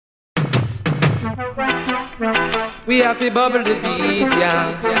We have to bubble the beat,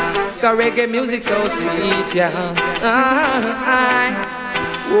 yeah. Cause reggae music so sweet, yeah.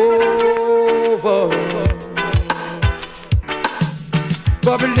 Oh.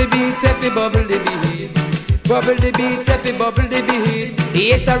 Bubble the beat, set me bubble the beat. Bubble the beat, set me bubble the beat.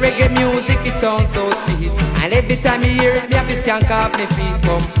 Yes, a reggae music, it sounds so sweet. And every time you hear it, me have to skank off my feet.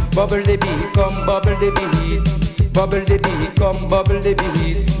 Come bubble the beat, come bubble the beat. Bubble the beat, come bubble the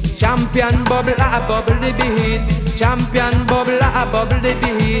beat. Champion bubble, bubble the beat. Champion bubble, bubble the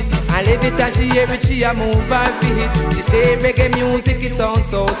beat. And every time she hear it, she a move her feet. She say reggae music, it sounds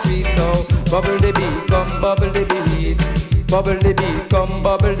so sweet. So bubble the beat, come bubble the beat. Bubble the beat, come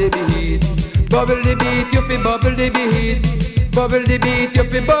bubble the beat. Bubble the beat, you fi bubble the beat. Bubble the beat, you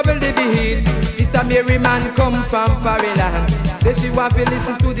fi bubble the beat. Sister Mary man come from foreign land. Say she want to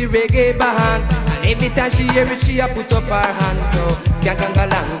listen to the reggae band. And every time she hear it, she a put up her hands. So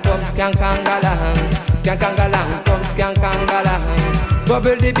skankangalang, come skankangalang. Skankangalang, come skankangalang.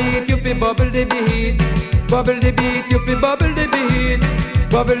 Bubble the beat, you fi bubble the beat. Bubble the beat, you fi bubble the beat.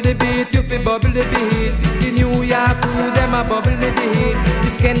 Bubble the beat, you fi bubble the beat. The New York crew, them a bubble the beat. The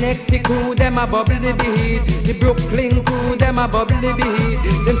Schenectady crew, them a bubble the beat. The Brooklyn crew, them a bubble the beat.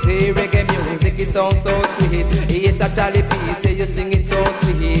 Them say reggae music, it sounds so sweet. Yes, a Charlie P say you sing it so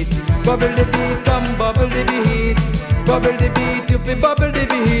sweet. Bubble the beat, come bubble the beat. Bubble the beat, you fi bubble the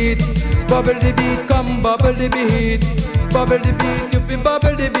beat. Bubble the beat, come bubble the beat. Bubble the beat, you fi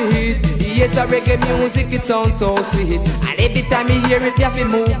bubble the beat. Yes, a reggae music, it sounds so sweet. And every time you hear it, you have to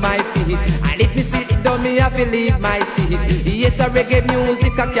move my feet. And if me sit it down, me have to leave my seat. Yes, a reggae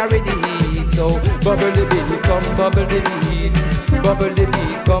music, I carry the heat. So bubble the beat, come bubble the beat. Bubble the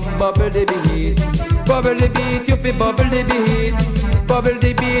beat, come bubble the beat. Bubble the beat, you fi bubble the beat. Bubble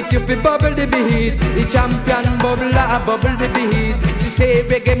the beat, you fi bubble the beat. The champion bubble, bubble the beat. She say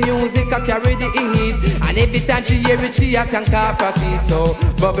reggae music, I carry the heat. And every time she hear it, she a can't off her feet. So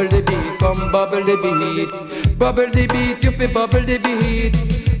bubble the beat, come bubble the beat. Bubble the beat, you fi bubble the beat.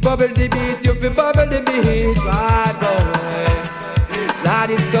 Bubble the beat, you fi bubble the beat. Bad boy, Lord,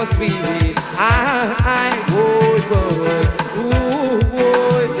 it's so sweet. Boy, ooh,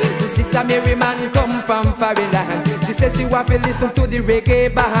 boy. The sister Mary man come from foreign land. She says she want to listen to the reggae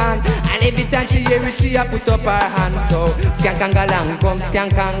band. And every time she hear it, she a put up her hand. So skankangalang, come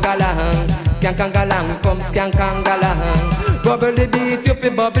skankangalang. Skankangalang, come skankangalang. Bubble the beat, you fi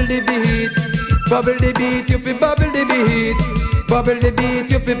bubble the beat. Bubble the beat, you fi bubble the beat. Bubble the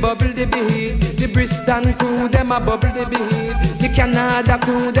beat, you fi bubble the beat. The Bristol crew, them a bubble the beat. The Canada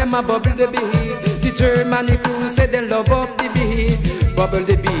crew, them a bubble the beat. The Germany crew say they love up the beat. Bubble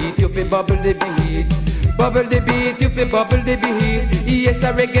the beat, you fi bubble the beat. Bubble the beat, you fi bubble the beat. Yes,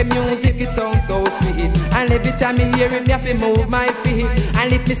 a reggae music, it sounds so sweet. And every time me hear it, me have to move my feet.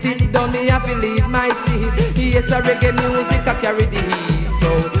 And if me sit down, me have to leave my seat. Yes, a reggae music, I carry the heat. So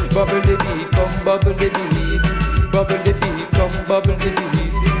bubble the beat, come bubble the beat. Bubble the beat, come bubble the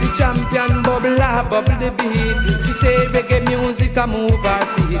beat. The champion bubble, bubble the beat. She say reggae music, I move her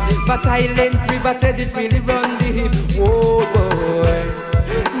feet. For silent river said it really run deep. Oh boy,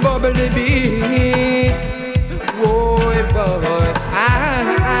 bubble the beat. Boy,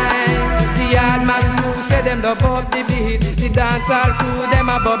 the yard man crew say them love up the beat. The dancehall crew them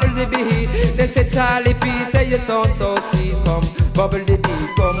a bubble the beat. They say Charlie P say you sound so sweet. Come bubble the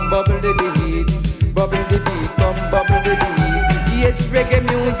beat, come bubble the beat. Bubble the beat, come bubble the beat. Yes, reggae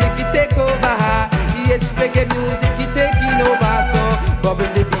music it take over. Yes, reggae music it taking over. So bubble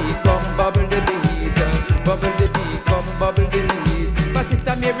the